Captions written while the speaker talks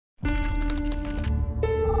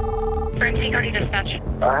Peacock dispatch.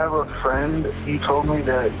 I have a friend. He told me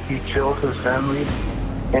that he killed his family,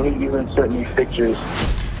 and he even sent me pictures.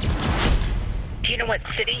 Do you know what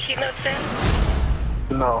city he lives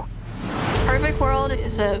in? No. Perfect World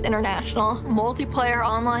is an international multiplayer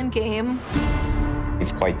online game.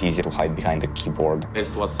 It's quite easy to hide behind the keyboard. It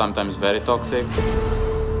was sometimes very toxic.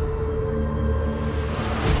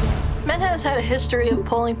 Men has had a history of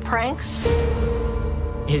pulling pranks.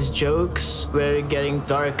 His jokes were getting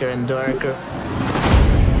darker and darker.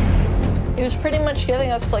 He was pretty much giving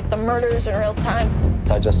us like the murders in real time.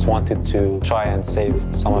 I just wanted to try and save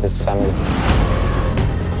some of his family.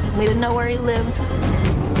 We didn't know where he lived.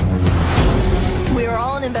 We were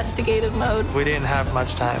all in investigative mode. We didn't have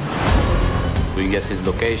much time. We get his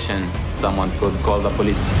location, someone could call the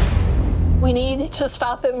police. We need to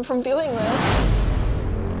stop him from doing this.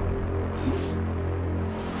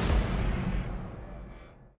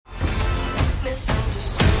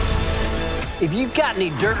 If you've got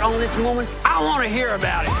any dirt on this woman, I want to hear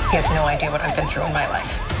about it. He has no idea what I've been through in my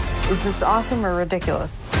life. Is this awesome or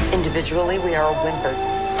ridiculous? Individually, we are a whimper,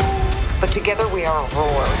 but together we are a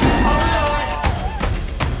roar. Oh, no.